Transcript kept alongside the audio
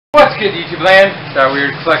What's good, YouTube land? That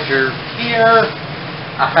weird collector here.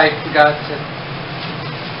 I forgot to...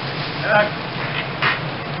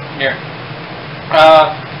 here.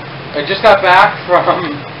 I just got back from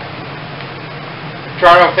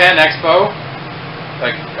Toronto Fan Expo.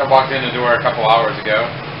 Like, I walked in the door a couple hours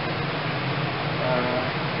ago.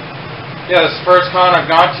 Yeah, this is the first con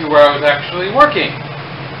I've gone to where I was actually working.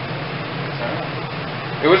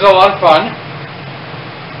 So, it was a lot of fun.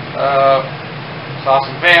 Saw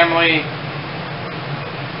some family.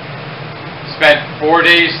 Spent 4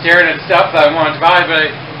 days staring at stuff that I wanted to buy, but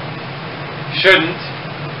I shouldn't.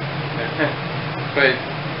 But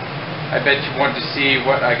I bet you want to see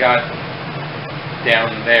what I got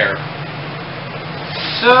down there.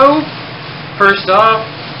 So, first off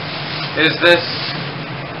is this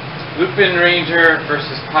Lupin Ranger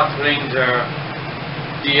versus Pat Ranger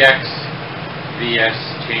DX VS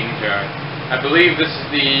Changer. I believe this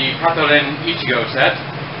is the Patoren Ichigo set.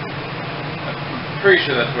 I'm pretty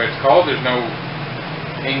sure that's what it's called. There's no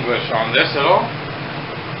English on this at all.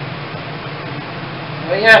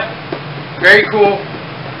 But yeah, very cool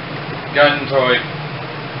gun toy.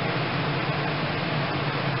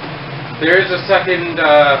 There is a second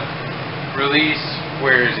release.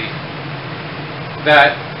 Where is he?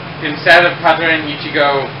 That instead of Patoren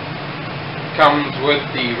Ichigo comes with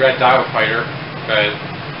the red dial fighter, but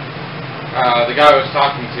the guy I was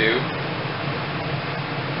talking to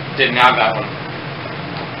didn't have that one.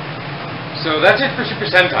 So that's it for Super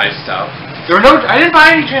Sentai stuff. There were I didn't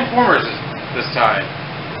buy any Transformers this time,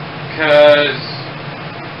 because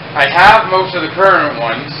I have most of the current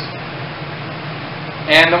ones,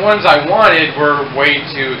 and the ones I wanted were way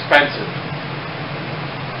too expensive.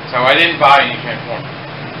 So I didn't buy any Transformers.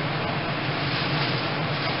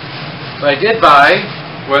 What I did buy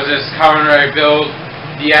was this Kamen Rider Build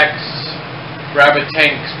DX Rabbit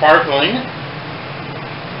Tank Sparkling.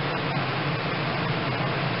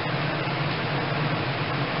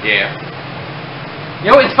 Yeah. You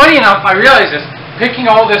know, it's funny enough, I realize this, picking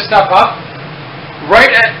all this stuff up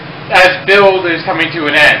right as Build is coming to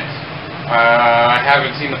an end. I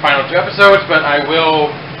haven't seen the final 2 episodes, but I will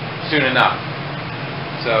soon enough.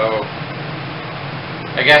 So,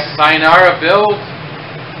 I guess Sayonara, Build.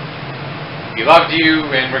 We loved you,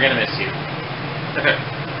 and we're gonna miss you.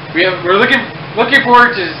 We're looking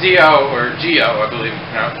forward to Zio, or Geo, I believe.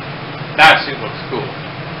 No, that suit looks cool.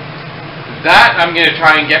 That I'm going to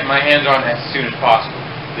try and get my hands on as soon as possible.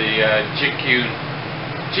 The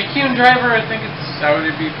Jikyun driver, I think it's how it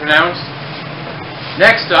would be pronounced.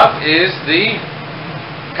 Next up is the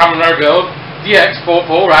Kamen Rider Build DX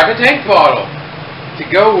Full Rabbit Tank bottle. To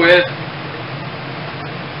go with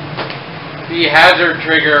the hazard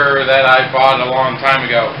trigger that I bought a long time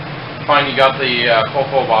ago. Finally got the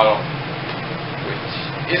full bottle,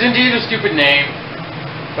 which is indeed a stupid name,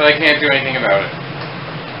 but I can't do anything about it.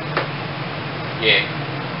 Yeah.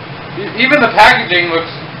 Even the packaging looks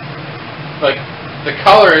like the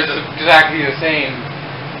color is exactly the same.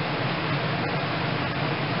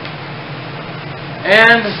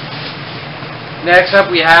 And next up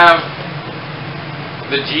we have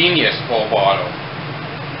the Genius full bottle.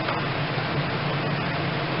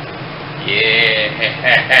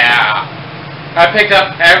 Yeah! I picked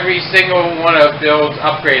up every single one of Build's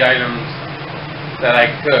upgrade items that I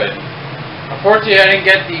could. Unfortunately, I didn't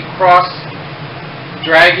get the Cross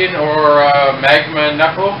Dragon or Magma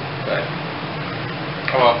Knuckle, but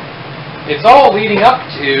oh well. It's all leading up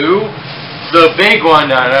to the big one.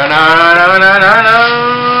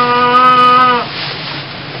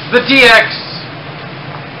 The DX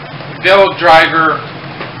Build driver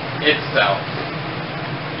itself.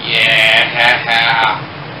 Yeah!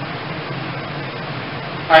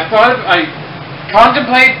 I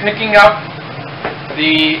contemplated picking up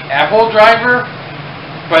the Apple driver,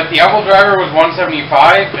 but the Apple driver was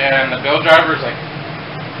 $175 and the Build driver is like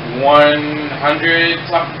 100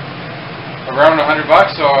 something, around $100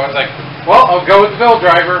 bucks. So I was like, well, I'll go with the Build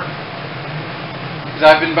driver, because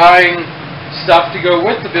I've been buying stuff to go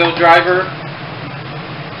with the Build driver.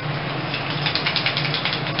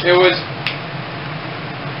 It was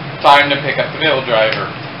time to pick up the Build driver.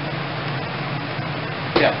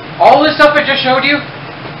 Yeah, all this stuff I just showed you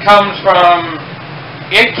comes from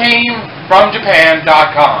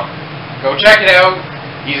itcamefromjapan.com. Go check it out.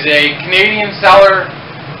 He's a Canadian seller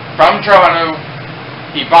from Toronto.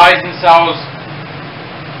 He buys and sells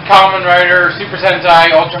Kamen Rider, Super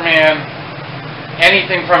Sentai, Ultraman,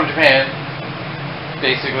 anything from Japan.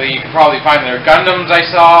 Basically, you can probably find their Gundams I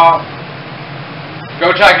saw.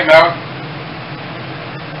 Go check him out.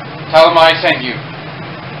 Tell him I sent you.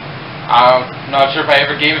 I'm not sure if I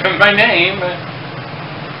ever gave him my name, but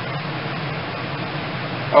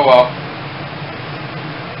Oh well.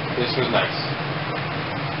 This was nice.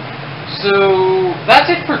 So, that's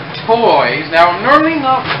it for toys. Now, I'm normally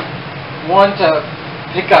not one to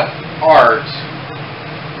pick up art,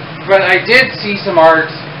 but I did see some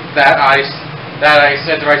art that I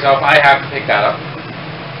said to myself, I have to pick that up.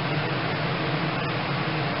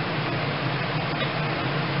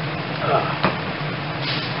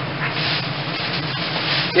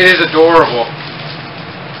 It is adorable.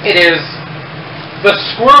 It is the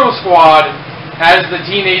Squirrel Squad as the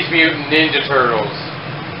Teenage Mutant Ninja Turtles.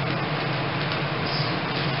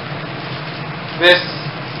 This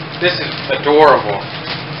is adorable.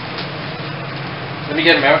 Let me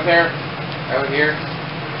get him out there, out here.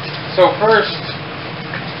 So first,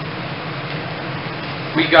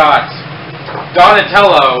 we got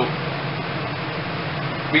Donatello.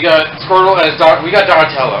 We got Squirtle as we got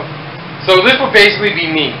Donatello. So this would basically be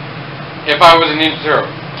me if I was a Ninja Turtle.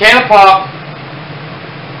 Can of pop,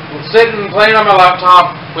 sitting playing on my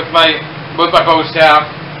laptop with my bow staff.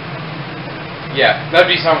 Yeah, that'd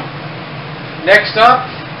be some. Next up,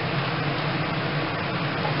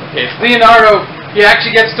 okay, it's Leonardo. He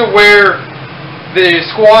actually gets to wear the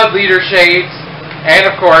squad leader shades, and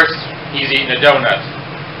of course, he's eating a donut.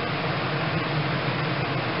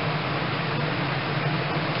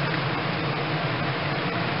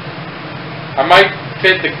 I might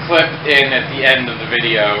fit the clip in at the end of the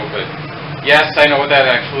video, but yes, I know what that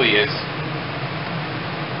actually is.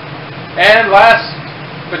 And last,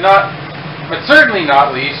 but certainly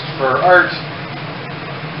not least, for art,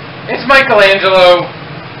 it's Michelangelo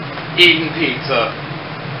eating pizza.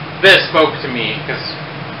 This spoke to me, because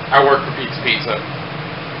I work for Pizza.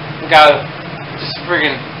 Got just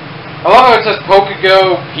friggin', I love how it says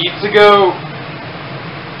Poke-Go, Pizza-Go.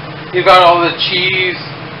 You've got all the cheese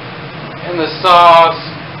and the sauce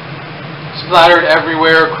splattered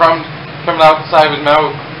everywhere, crumbs coming out the side of his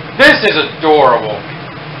mouth. This is adorable.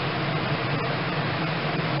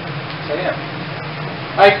 So yeah,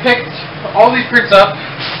 I picked all these prints up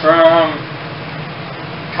from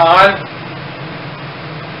Con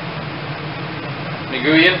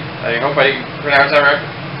Nguyen. I hope I pronounced that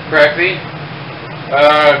correctly.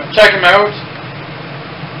 Check him out.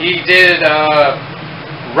 He did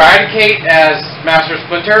Radicate as Master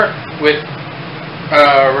Splinter with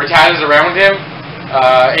Rattatas around him.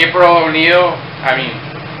 April O'Neil. I mean,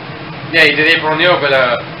 yeah, he did April O'Neil, but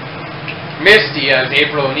Misty as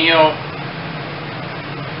April O'Neil.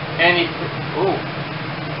 And he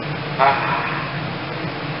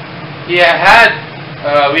had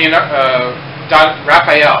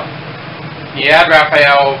Raphael. He had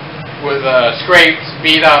Raphael with scraped,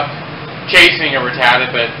 beat up, chasing a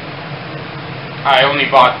Rattata, but I only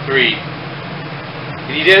bought 3.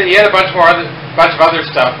 He had a bunch of other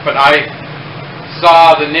stuff, but I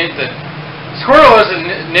saw the Squirtle as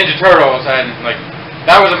Ninja Turtles, and like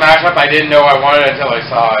that was a mashup I didn't know I wanted until I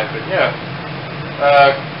saw it. But yeah,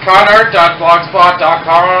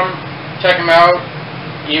 conart.blogspot.com. Check him out.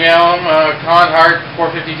 Email him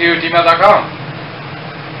conheart452@gmail.com.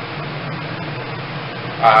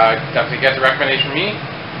 Definitely get the recommendation from me.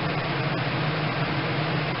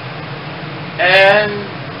 And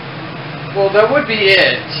well, that would be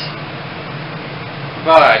it.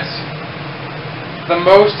 But the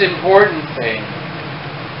most important thing,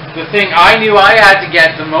 the thing I knew I had to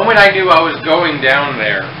get the moment I knew I was going down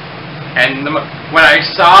there, and when I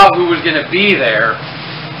saw who was going to be there,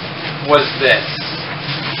 was this.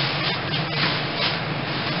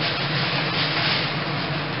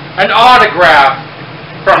 An autograph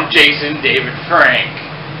from Jason David Frank.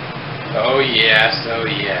 Oh yes, oh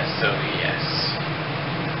yes, oh yes.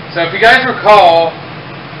 So if you guys recall,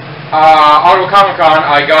 Ottawa Comic Con,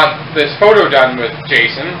 I got this photo done with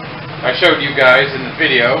Jason. I showed you guys in the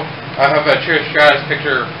video. I have a Trish Stratus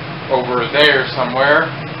picture over there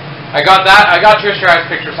somewhere. I got Trish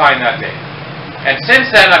Stratus' picture signed that day. And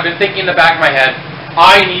since then, I've been thinking in the back of my head,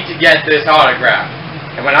 I need to get this autograph.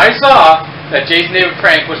 And when I saw that Jason David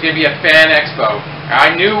Frank was going to be a Fan Expo,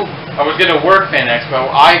 I knew I was going to work Fan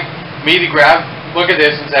Expo, I immediately looked at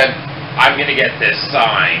this and said, I'm going to get this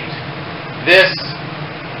signed. This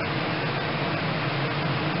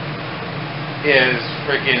is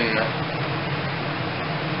freaking...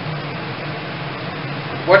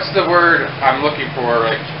 What's the word I'm looking for?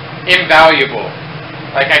 Like, invaluable.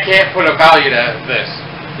 Like, I can't put a value to this.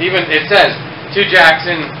 Even, it says, to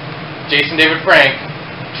Jackson, Jason David Frank,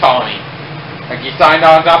 Tommy. Like, he signed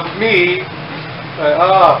on top of me.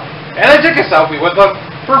 And I took a selfie with him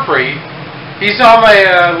for free. He saw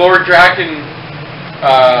my Lord Draken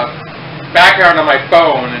background on my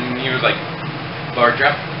phone, and he was like, Lord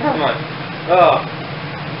Draken? I'm like, oh.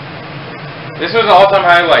 This was an all-time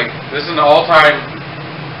highlight. This is an all-time,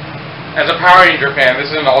 as a Power Ranger fan,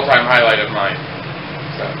 this is an all-time highlight of mine.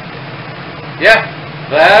 So, yeah,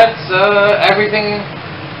 that's everything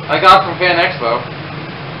I got from Fan Expo.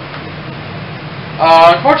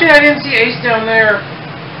 Unfortunately, I didn't see Ace down there.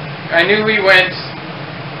 I knew we went,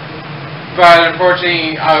 but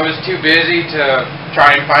unfortunately, I was too busy to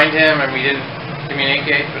try and find him, and we didn't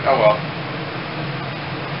communicate, but oh well.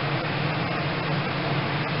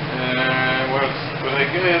 Was I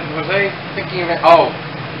good? Was I thinking of it? Oh.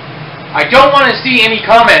 I don't want to see any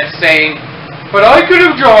comments saying, but I could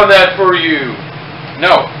have drawn that for you.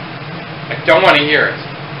 No. I don't want to hear it.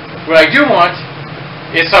 What I do want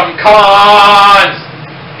is some cons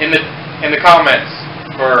in the comments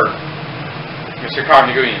for Mr.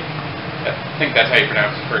 Cognagunian. I think that's how you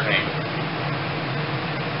pronounce his first name.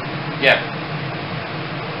 Yeah.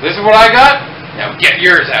 This is what I got. Now get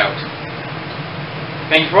yours out.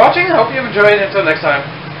 Thank you for watching. I hope you have enjoyed it. Until next time.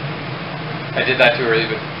 I did that too early,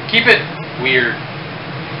 but keep it weird.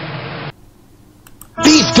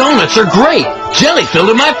 These donuts are great. Jelly-filled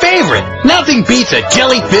are my favorite. Nothing beats a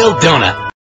jelly-filled donut.